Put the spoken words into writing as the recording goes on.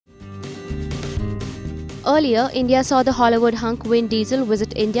Earlier, India saw the Hollywood hunk Vin Diesel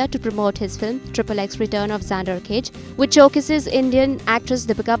visit India to promote his film XXX Return of Xander Cage, which showcases Indian actress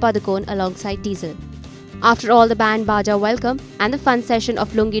Deepika Padukone alongside Diesel. After all the band baja welcome and the fun session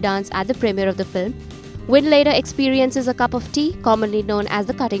of lungi dance at the premiere of the film, Vin later experiences a cup of tea, commonly known as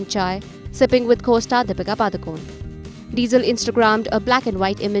the cutting chai, sipping with co-star Deepika Padukone. Diesel Instagrammed a black and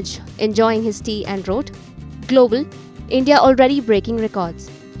white image enjoying his tea and wrote, "Global, India already breaking records.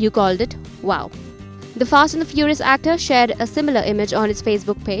 You called it, wow." The Fast and the Furious actor shared a similar image on his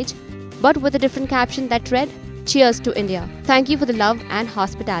Facebook page, but with a different caption that read, "Cheers to India. Thank you for the love and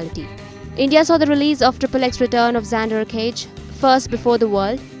hospitality." India saw the release of XXX Return of Xander Cage first before the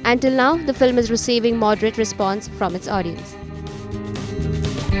world. Until now, the film is receiving moderate response from its audience.